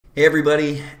Hey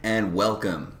everybody, and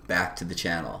welcome back to the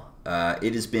channel.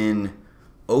 It has been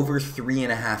over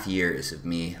 3.5 years of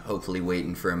me hopefully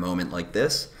waiting for a moment like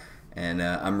this, and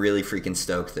I'm really freaking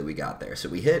stoked that we got there. So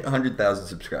we hit 100,000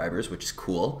 subscribers, which is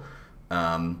cool.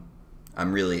 I'm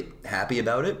really happy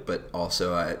about it, but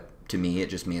also to me it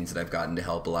just means that I've gotten to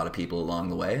help a lot of people along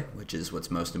the way, which is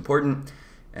what's most important.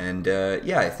 And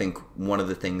yeah, I think one of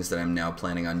the things that I'm now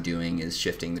planning on doing is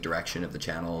shifting the direction of the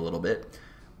channel a little bit.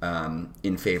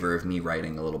 In favor of me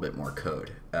writing a little bit more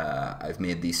code. I've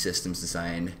made these systems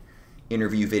design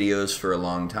interview videos for a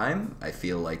long time. I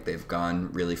feel like they've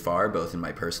gone really far, both in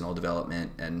my personal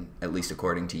development and, at least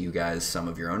according to you guys, some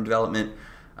of your own development.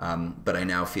 But I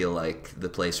now feel like the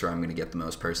place where I'm going to get the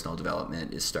most personal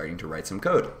development is starting to write some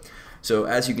code. So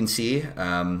as you can see,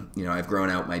 I've grown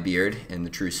out my beard in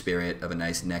the true spirit of a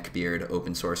nice neck beard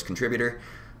open source contributor.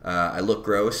 I look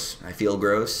gross, I feel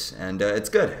gross, and it's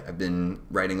good. I've been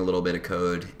writing a little bit of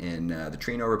code in the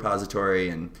Trino repository,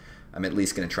 and I'm at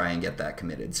least going to try and get that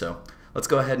committed. So let's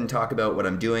go ahead and talk about what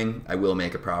I'm doing. I will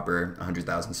make a proper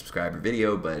 100,000 subscriber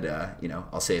video, but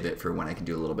I'll save it for when I can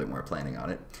do a little bit more planning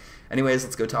on it. Anyways,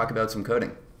 let's go talk about some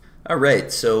coding. All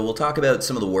right, so we'll talk about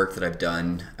some of the work that I've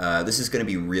done. This is going to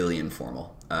be really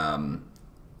informal.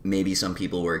 Maybe some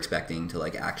people were expecting to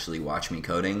actually watch me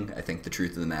coding. I think the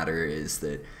truth of the matter is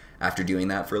that after doing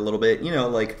that for a little bit,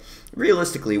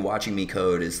 realistically watching me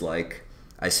code is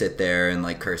I sit there and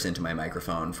curse into my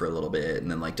microphone for a little bit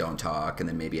and then don't talk, and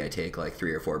then maybe I take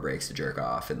 3 or 4 breaks to jerk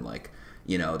off, and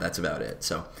that's about it.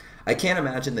 So I can't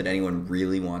imagine that anyone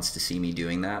really wants to see me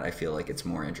doing that. I feel like it's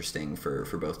more interesting for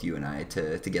both you and I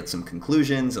to get some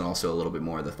conclusions and also a little bit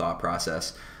more of the thought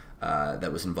process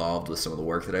that was involved with some of the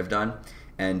work that I've done.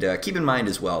 And keep in mind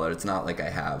as well that it's not like I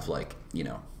have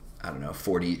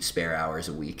 40 spare hours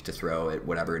a week to throw at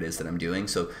whatever it is that I'm doing.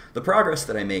 So the progress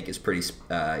that I make is pretty,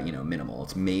 minimal.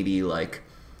 It's maybe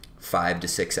 5 to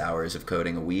 6 hours of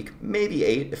coding a week, maybe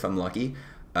 8 if I'm lucky.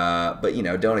 But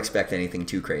don't expect anything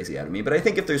too crazy out of me. But I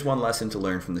think if there's one lesson to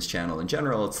learn from this channel in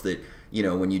general, it's that,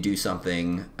 when you do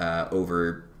something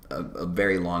over a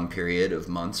very long period of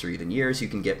months or even years, you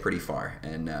can get pretty far,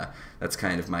 and that's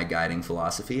kind of my guiding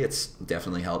philosophy. It's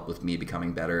definitely helped with me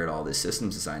becoming better at all this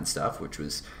systems design stuff, which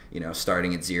was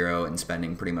starting at 0 and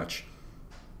spending pretty much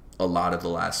a lot of the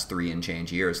last 3 and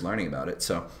change years learning about it.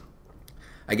 So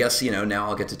I guess now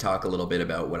I'll get to talk a little bit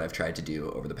about what I've tried to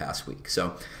do over the past week.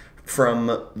 So from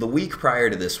the week prior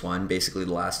to this one, basically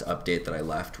the last update that I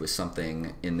left was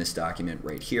something in this document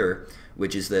right here,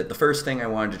 which is that the first thing I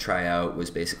wanted to try out was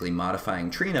basically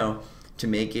modifying Trino to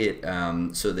make it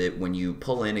so that when you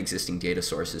pull in existing data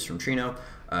sources from Trino,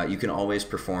 you can always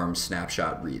perform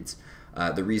snapshot reads.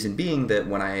 The reason being that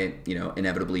when I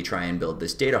inevitably try and build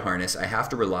this data harness, I have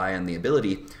to rely on the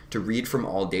ability to read from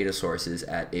all data sources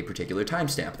at a particular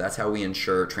timestamp. That's how we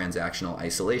ensure transactional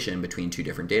isolation between 2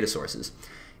 different data sources.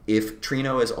 If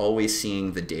Trino is always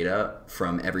seeing the data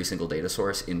from every single data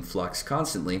source in flux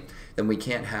constantly, then we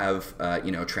can't have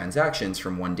transactions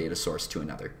from one data source to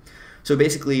another. So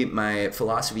basically my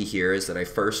philosophy here is that I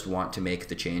first want to make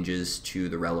the changes to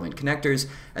the relevant connectors,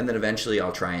 and then eventually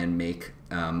I'll try and make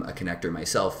a connector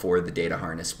myself for the data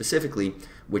harness specifically,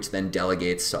 which then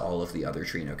delegates to all of the other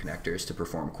Trino connectors to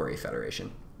perform query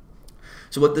federation.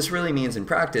 So what this really means in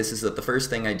practice is that the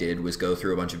first thing I did was go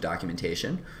through a bunch of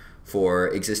documentation for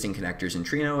existing connectors in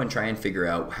Trino and try and figure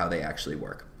out how they actually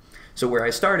work. So where I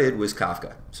started was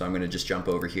Kafka. So I'm going to just jump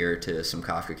over here to some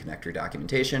Kafka connector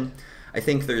documentation. I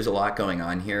think there's a lot going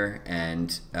on here,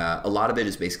 and a lot of it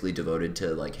is basically devoted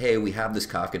to hey, we have this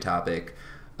Kafka topic.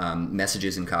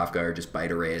 Messages in Kafka are just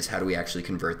byte arrays. How do we actually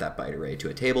convert that byte array to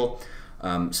a table?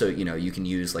 So you can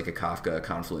use a Kafka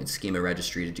Confluence schema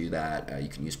registry to do that. You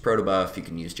can use protobuf, you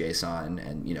can use JSON,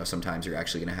 and sometimes you're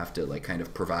actually going to have to kind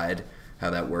of provide how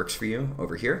that works for you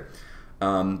over here.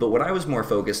 But what I was more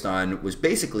focused on was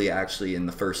basically actually in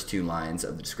the first 2 lines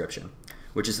of the description,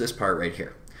 which is this part right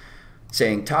here,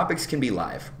 saying topics can be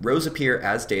live. Rows appear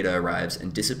as data arrives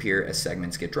and disappear as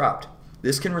segments get dropped.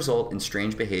 This can result in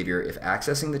strange behavior if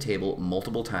accessing the table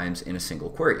multiple times in a single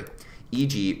query,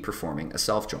 e.g. performing a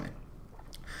self-join.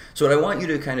 So what I want you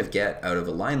to kind of get out of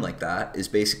a line like that is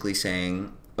basically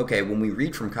saying, okay, when we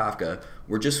read from Kafka,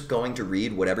 we're just going to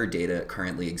read whatever data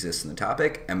currently exists in the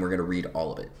topic, and we're going to read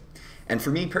all of it. And for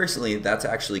me personally, that's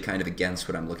actually kind of against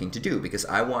what I'm looking to do, because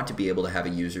I want to be able to have a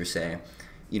user say,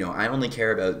 I only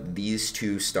care about these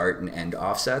 2 start and end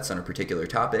offsets on a particular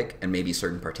topic and maybe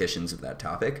certain partitions of that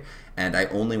topic, and I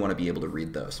only want to be able to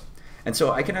read those. And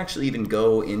so I can actually even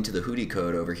go into the Hootie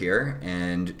code over here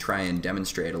and try and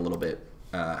demonstrate a little bit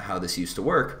how this used to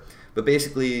work. But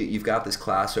basically, you've got this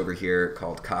class over here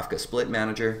called Kafka Split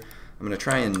Manager. I'm going to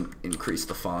try and increase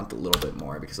the font a little bit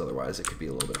more because otherwise it could be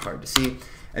a little bit hard to see.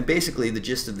 And basically the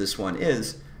gist of this one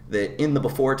is that in the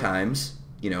before times,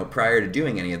 prior to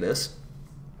doing any of this,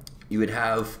 you would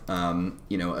have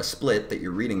a split that you're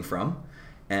reading from,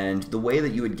 and the way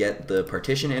that you would get the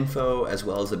partition info as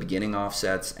well as the beginning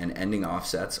offsets and ending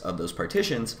offsets of those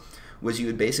partitions was you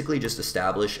would basically just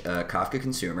establish a Kafka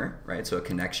consumer, right? So a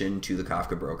connection to the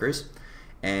Kafka brokers.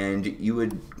 And you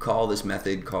would call this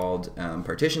method called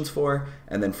partitions for,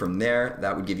 and then from there,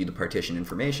 that would give you the partition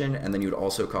information, and then you would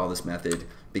also call this method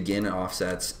begin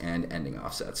offsets and ending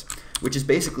offsets, which is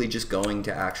basically just going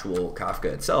to actual Kafka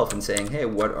itself and saying, hey,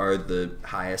 what are the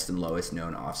highest and lowest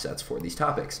known offsets for these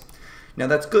topics? Now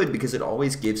that's good because it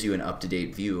always gives you an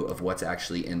up-to-date view of what's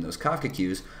actually in those Kafka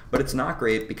queues, but it's not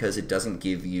great because it doesn't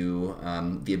give you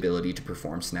the ability to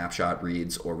perform snapshot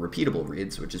reads or repeatable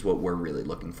reads, which is what we're really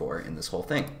looking for in this whole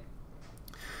thing.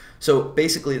 So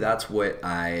basically that's what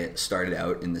I started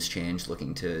out in this change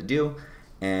looking to do,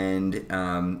 and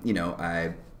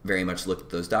I very much looked at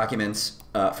those documents.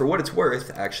 For what it's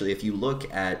worth, actually, if you look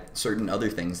at certain other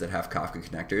things that have Kafka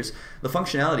connectors, the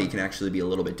functionality can actually be a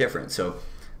little bit different. So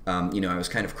I was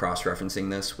kind of cross-referencing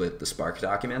this with the Spark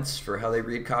documents for how they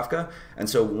read Kafka. And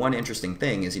so one interesting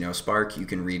thing is, Spark, you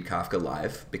can read Kafka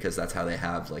live because that's how they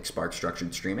have like Spark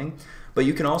structured streaming. But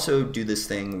you can also do this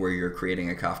thing where you're creating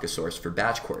a Kafka source for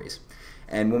batch queries.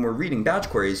 And when we're reading batch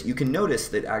queries, you can notice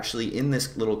that actually in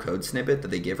this little code snippet that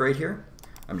they give right here,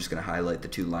 I'm just going to highlight the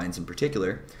two lines in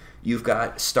particular, you've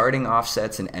got starting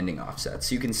offsets and ending offsets.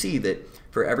 So you can see that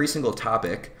for every single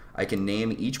topic, I can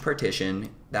name each partition,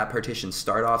 that partition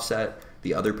start offset,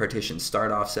 the other partition start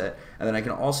offset, and then I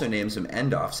can also name some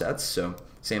end offsets. So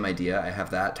same idea, I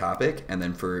have that topic, and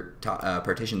then for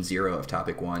partition 0 of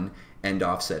topic 1, end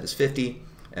offset is 50,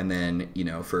 and then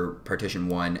for partition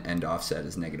 1, end offset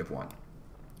is -1.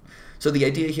 So the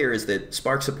idea here is that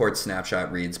Spark supports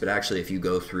snapshot reads, but actually if you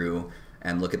go through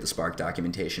and look at the Spark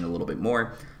documentation a little bit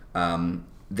more,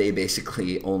 they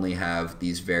basically only have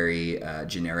these very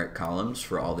generic columns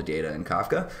for all the data in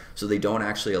Kafka, so they don't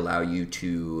actually allow you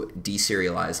to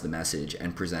deserialize the message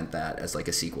and present that as like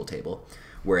a SQL table,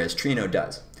 whereas Trino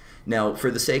does. Now,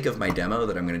 for the sake of my demo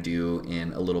that I'm going to do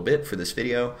in a little bit for this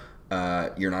video,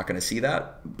 you're not going to see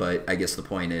that, but I guess the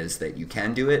point is that you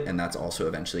can do it, and that's also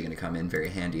eventually going to come in very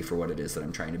handy for what it is that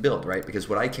I'm trying to build, right? Because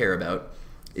what I care about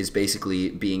is basically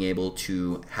being able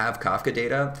to have Kafka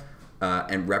data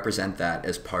and represent that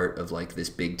as part of like this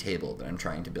big table that I'm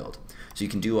trying to build. So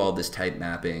you can do all this type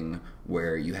mapping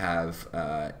where you have,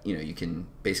 you can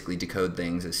basically decode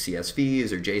things as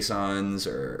CSVs or JSONs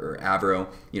or Avro.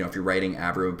 If you're writing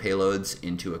Avro payloads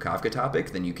into a Kafka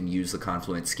topic, then you can use the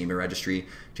Confluent schema registry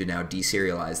to now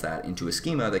deserialize that into a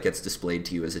schema that gets displayed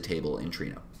to you as a table in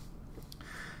Trino.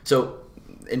 So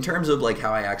in terms of like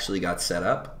how I actually got set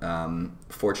up,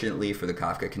 fortunately for the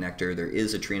Kafka connector, there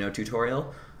is a Trino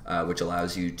tutorial which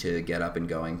allows you to get up and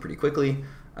going pretty quickly.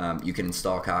 You can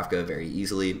install Kafka very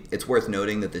easily. It's worth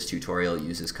noting that this tutorial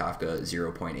uses Kafka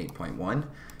 0.8.1,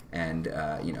 and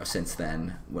since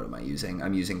then, what am I using?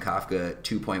 I'm using Kafka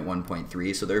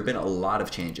 2.1.3, so there have been a lot of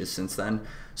changes since then.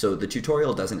 So the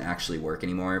tutorial doesn't actually work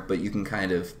anymore, but you can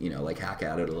kind of like hack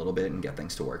at it a little bit and get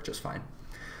things to work just fine.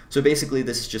 So basically,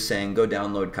 this is just saying go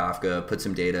download Kafka, put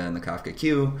some data in the Kafka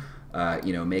queue,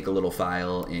 make a little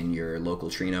file in your local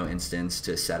Trino instance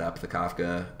to set up the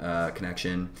Kafka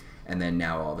connection, and then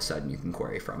now all of a sudden you can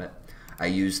query from it. I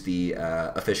used the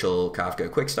official Kafka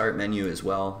quick start menu as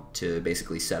well to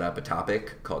basically set up a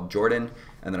topic called Jordan,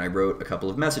 and then I wrote a couple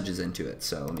of messages into it.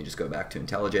 So let me just go back to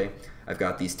IntelliJ. I've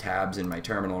got these tabs in my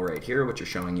terminal right here which are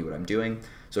showing you what I'm doing.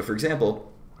 So for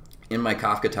example, in my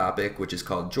Kafka topic, which is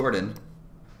called Jordan,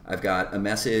 I've got a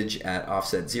message at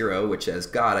offset 0 which says,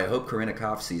 God, I hope Karina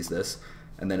Koff sees this,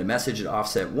 and then a message at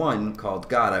offset 1 called,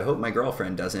 God, I hope my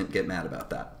girlfriend doesn't get mad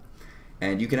about that.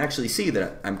 And you can actually see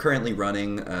that I'm currently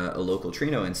running a local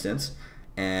Trino instance,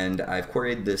 and I've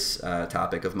queried this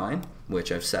topic of mine,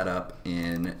 which I've set up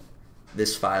in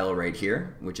this file right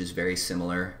here, which is very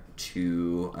similar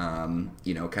to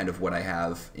kind of what I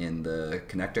have in the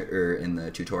connector or in the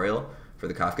tutorial for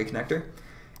the Kafka connector.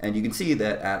 And you can see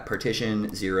that at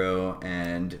partition 0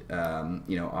 and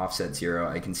offset 0,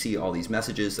 I can see all these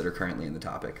messages that are currently in the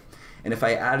topic. And if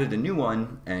I added a new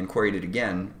one and queried it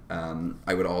again,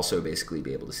 I would also basically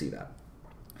be able to see that.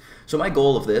 So my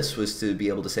goal of this was to be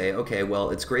able to say, okay, well,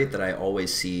 it's great that I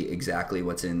always see exactly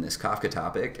what's in this Kafka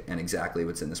topic and exactly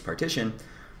what's in this partition,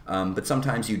 but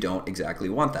sometimes you don't exactly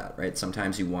want that, right?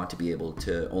 Sometimes you want to be able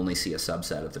to only see a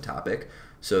subset of the topic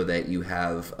so that you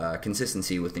have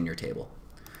consistency within your table.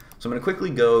 So I'm going to quickly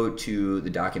go to the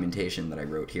documentation that I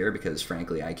wrote here because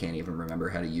frankly I can't even remember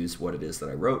how to use what it is that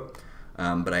I wrote.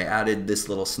 But I added this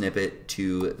little snippet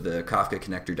to the Kafka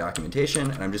connector documentation,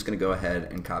 and I'm just going to go ahead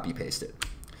and copy paste it.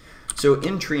 So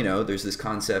in Trino, there's this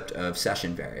concept of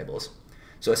session variables.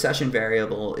 So a session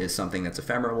variable is something that's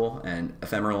ephemeral and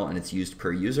it's used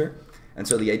per user. And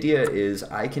so the idea is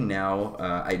I can now,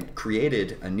 I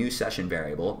created a new session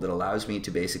variable that allows me to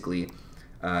basically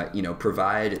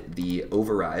provide the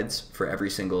overrides for every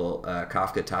single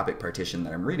Kafka topic partition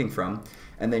that I'm reading from,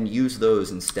 and then use those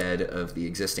instead of the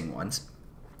existing ones,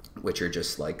 which are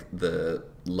just like the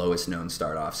lowest known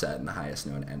start offset and the highest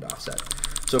known end offset.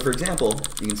 So for example,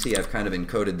 you can see I've kind of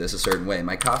encoded this a certain way.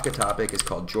 My Kafka topic is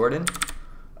called Jordan.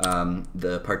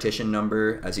 The partition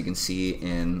number, as you can see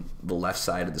in the left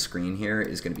side of the screen here,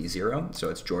 is going to be 0. So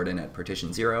it's Jordan at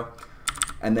partition 0.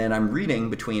 And then I'm reading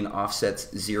between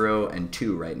offsets 0 and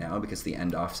 2 right now because the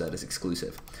end offset is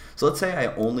exclusive. So let's say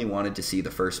I only wanted to see the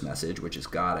first message, which is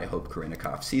God, I hope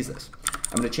Kafka sees this.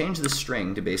 I'm going to change the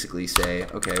string to basically say,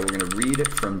 okay, we're going to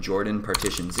read from Jordan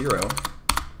partition 0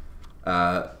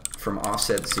 from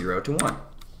offset 0 to 1.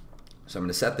 So I'm going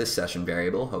to set this session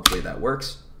variable. Hopefully that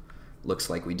works.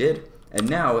 Looks like we did. And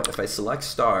now if I select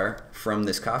star from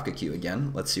this Kafka queue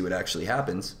again, let's see what actually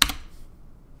happens.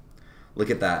 Look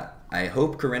at that. I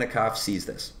hope Kafka sees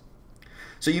this.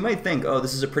 So you might think, oh,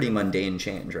 this is a pretty mundane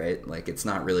change, right? Like it's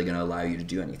not really going to allow you to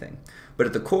do anything. But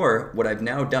at the core, what I've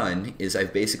now done is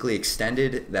I've basically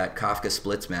extended that Kafka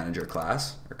splits manager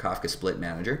class, or Kafka split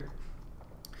manager,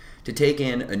 to take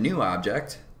in a new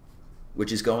object,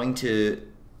 which is going to,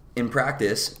 in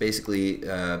practice, basically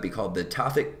be called the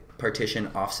topic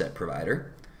partition offset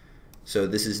provider. So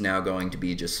this is now going to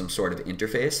be just some sort of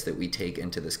interface that we take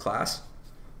into this class.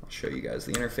 I'll show you guys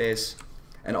the interface.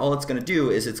 And all it's going to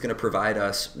do is it's going to provide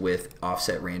us with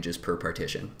offset ranges per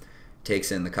partition. It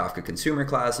takes in the Kafka consumer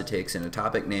class, it takes in a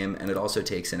topic name, and it also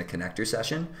takes in a connector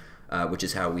session, which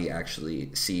is how we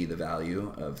actually see the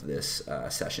value of this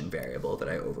session variable that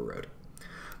I overrode.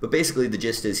 But basically the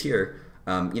gist is here,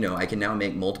 I can now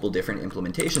make multiple different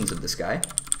implementations of this guy.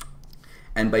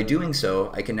 And by doing so,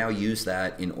 I can now use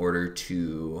that in order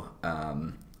to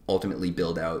ultimately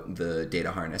build out the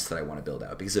data harness that I want to build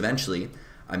out. Because eventually,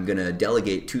 I'm going to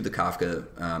delegate to the Kafka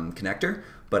connector,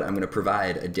 but I'm going to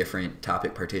provide a different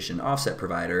topic partition offset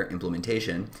provider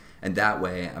implementation. And that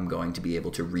way, I'm going to be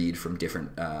able to read from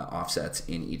different offsets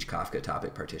in each Kafka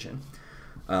topic partition.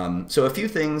 So a few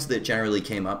things that generally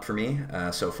came up for me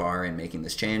so far in making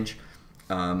this change,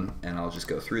 and I'll just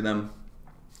go through them.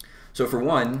 So for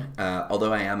one,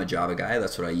 although I am a Java guy,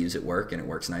 that's what I use at work and it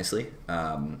works nicely.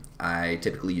 I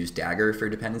typically use Dagger for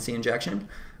dependency injection.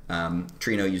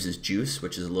 Trino uses Juice,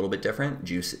 which is a little bit different.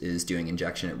 Juice is doing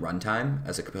injection at runtime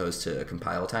as opposed to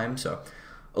compile time. So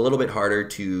a little bit harder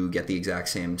to get the exact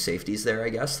same safeties there, I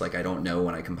guess. Like I don't know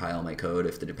when I compile my code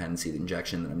if the dependency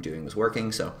injection that I'm doing was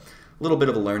working. So a little bit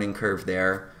of a learning curve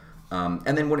there.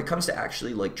 And then when it comes to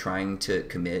actually like trying to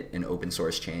commit an open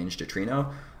source change to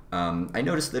Trino, I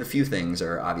noticed that a few things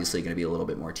are obviously going to be a little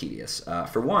bit more tedious.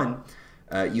 For one,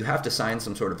 you have to sign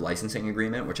some sort of licensing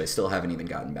agreement, which I still haven't even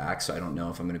gotten back, so I don't know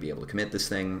if I'm going to be able to commit this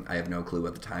thing. I have no clue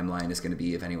what the timeline is going to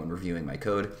be of anyone reviewing my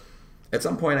code. At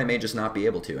some point, I may just not be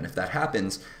able to, and if that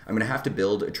happens, I'm going to have to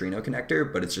build a Trino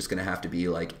connector, but it's just going to have to be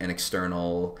like an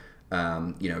external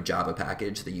Java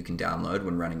package that you can download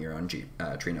when running your own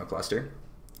Trino cluster.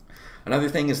 Another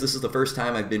thing is this is the first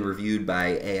time I've been reviewed by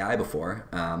AI before.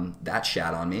 That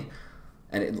shat on me.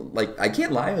 And I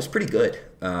can't lie, it was pretty good.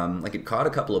 It caught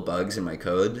a couple of bugs in my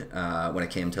code when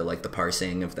it came to like the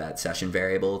parsing of that session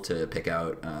variable to pick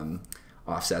out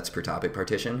offsets per topic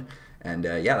partition. And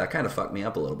yeah, that kind of fucked me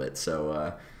up a little bit.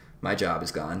 So my job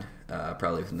is gone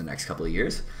probably within the next couple of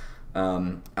years.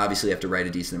 Obviously you have to write a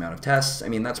decent amount of tests. I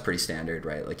mean, that's pretty standard,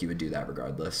 right? Like you would do that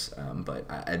regardless. But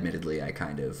admittedly, I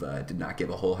kind of did not give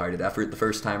a wholehearted effort the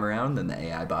first time around, and the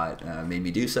AI bot made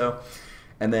me do so.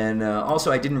 And then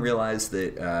also I didn't realize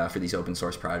that for these open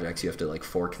source projects, you have to like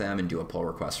fork them and do a pull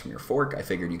request from your fork. I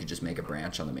figured you could just make a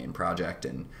branch on the main project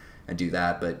and do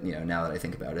that. But now that I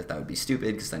think about it, that would be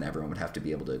stupid because then everyone would have to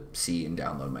be able to see and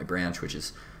download my branch, which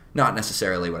is not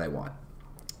necessarily what I want.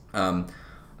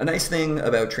 A nice thing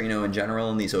about Trino in general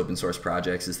and these open source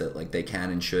projects is that like they can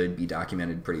and should be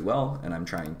documented pretty well, and I'm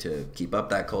trying to keep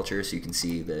up that culture. So you can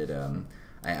see that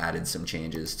I added some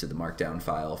changes to the markdown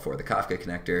file for the Kafka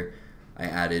connector. I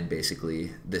added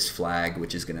basically this flag,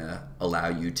 which is going to allow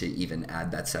you to even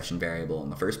add that session variable in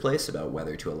the first place about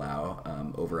whether to allow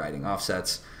overriding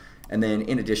offsets. And then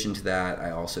in addition to that,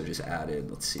 I also just added,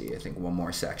 let's see, I think one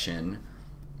more section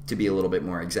to be a little bit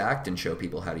more exact and show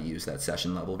people how to use that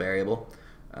session level variable.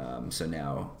 So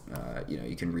now, you know,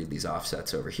 you can read these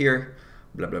offsets over here,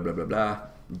 blah, blah, blah, blah, blah,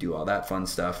 do all that fun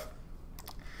stuff.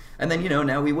 And then, you know,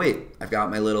 now we wait. I've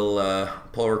got my little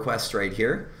pull request right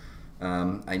here.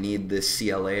 I need this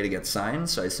CLA to get signed,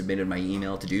 so I submitted my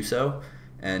email to do so.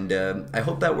 And I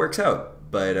hope that works out.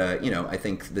 But, you know, I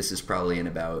think this is probably in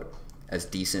about as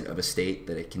decent of a state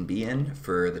that it can be in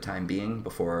for the time being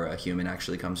before a human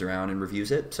actually comes around and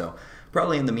reviews it. So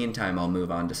probably in the meantime, I'll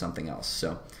move on to something else.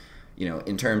 So, you know,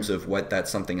 in terms of what that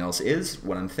something else is,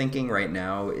 what I'm thinking right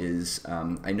now is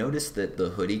I noticed that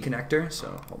the hoodie connector,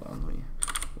 so hold on, let me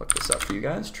look this up for you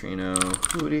guys, Trino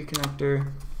hoodie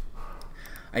connector.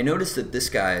 I noticed that this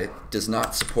guy does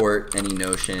not support any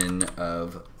notion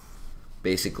of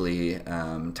basically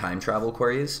time travel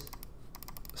queries.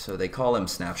 So they call them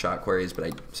snapshot queries,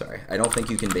 but I don't think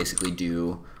you can basically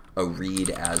do a read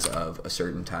as of a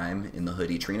certain time in the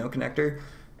hoodie Trino connector.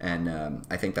 And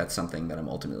I think that's something that I'm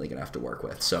ultimately going to have to work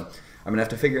with. So I'm going to have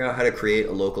to figure out how to create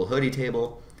a local hoodie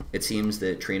table. It seems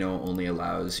that Trino only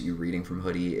allows you reading from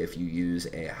hoodie if you use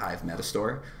a Hive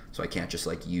metastore. So I can't just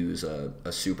like use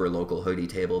a super local hoodie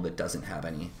table that doesn't have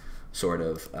any sort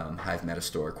of Hive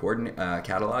metastore coordinate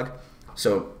catalog.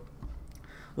 So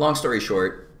long story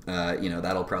short, you know,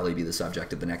 that'll probably be the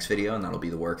subject of the next video, and that'll be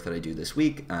the work that I do this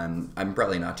week. I'm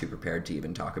probably not too prepared to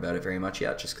even talk about it very much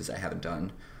yet, just because I haven't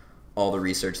done all the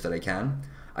research that I can.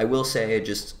 I will say,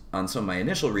 just on some of my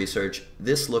initial research,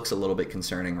 this looks a little bit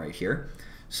concerning right here.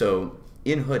 So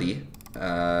in hoodie,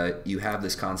 you have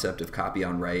this concept of copy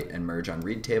on write and merge on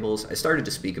read tables. I started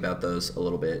to speak about those a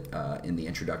little bit in the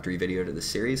introductory video to this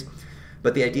series.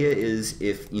 But the idea is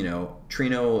if, you know,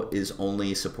 Trino is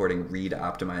only supporting read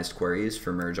optimized queries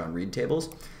for merge on read tables,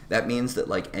 that means that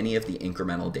like any of the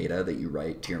incremental data that you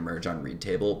write to your merge on read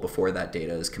table before that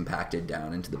data is compacted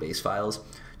down into the base files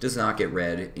does not get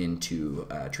read into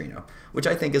Trino, which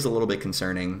I think is a little bit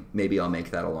concerning. Maybe I'll make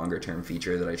that a longer term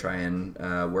feature that I try and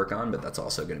work on, but that's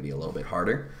also going to be a little bit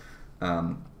harder.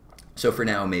 So for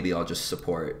now, maybe I'll just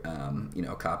support, you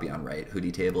know, copy on write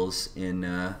hoodie tables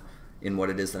in what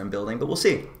it is that I'm building, but we'll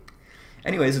see.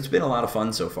 Anyways, it's been a lot of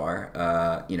fun so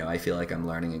far. You know, I feel like I'm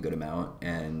learning a good amount,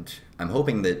 and I'm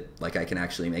hoping that like I can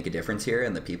actually make a difference here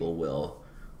and that people will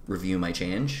review my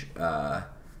change.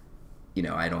 You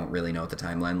know, I don't really know what the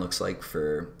timeline looks like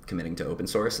for committing to open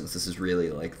source, since this is really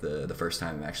like the first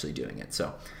time I'm actually doing it.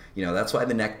 So, you know, that's why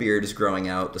the neck beard is growing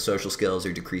out, the social skills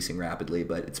are decreasing rapidly,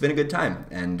 but it's been a good time.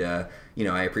 And, you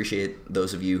know, I appreciate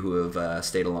those of you who have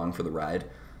stayed along for the ride.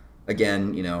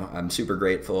 Again, you know, I'm super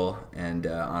grateful and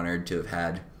honored to have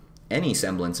had any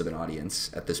semblance of an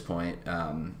audience at this point.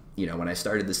 You know, when I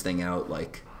started this thing out,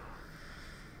 like,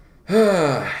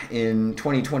 in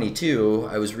 2022,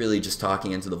 I was really just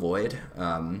talking into the void.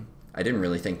 I didn't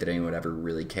really think that anyone would ever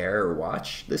really care or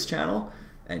watch this channel.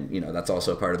 And, you know, that's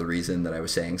also part of the reason that I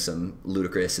was saying some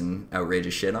ludicrous and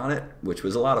outrageous shit on it, which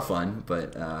was a lot of fun.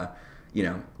 But, you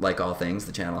know, like all things,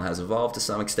 the channel has evolved to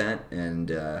some extent, and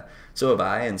so have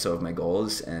I, and so have my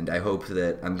goals. And I hope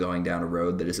that I'm going down a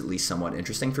road that is at least somewhat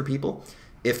interesting for people.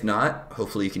 If not,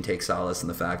 hopefully you can take solace in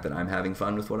the fact that I'm having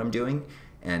fun with what I'm doing.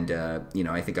 And, you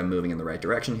know, I think I'm moving in the right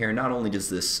direction here. Not only does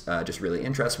this just really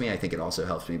interest me, I think it also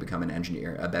helps me become an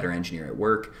engineer, a better engineer at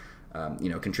work, you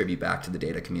know, contribute back to the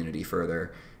data community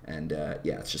further. And,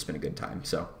 yeah, it's just been a good time.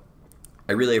 So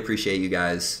I really appreciate you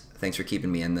guys. Thanks for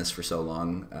keeping me in this for so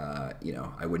long. You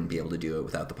know, I wouldn't be able to do it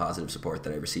without the positive support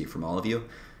that I receive from all of you.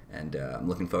 And I'm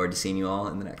looking forward to seeing you all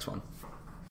in the next one.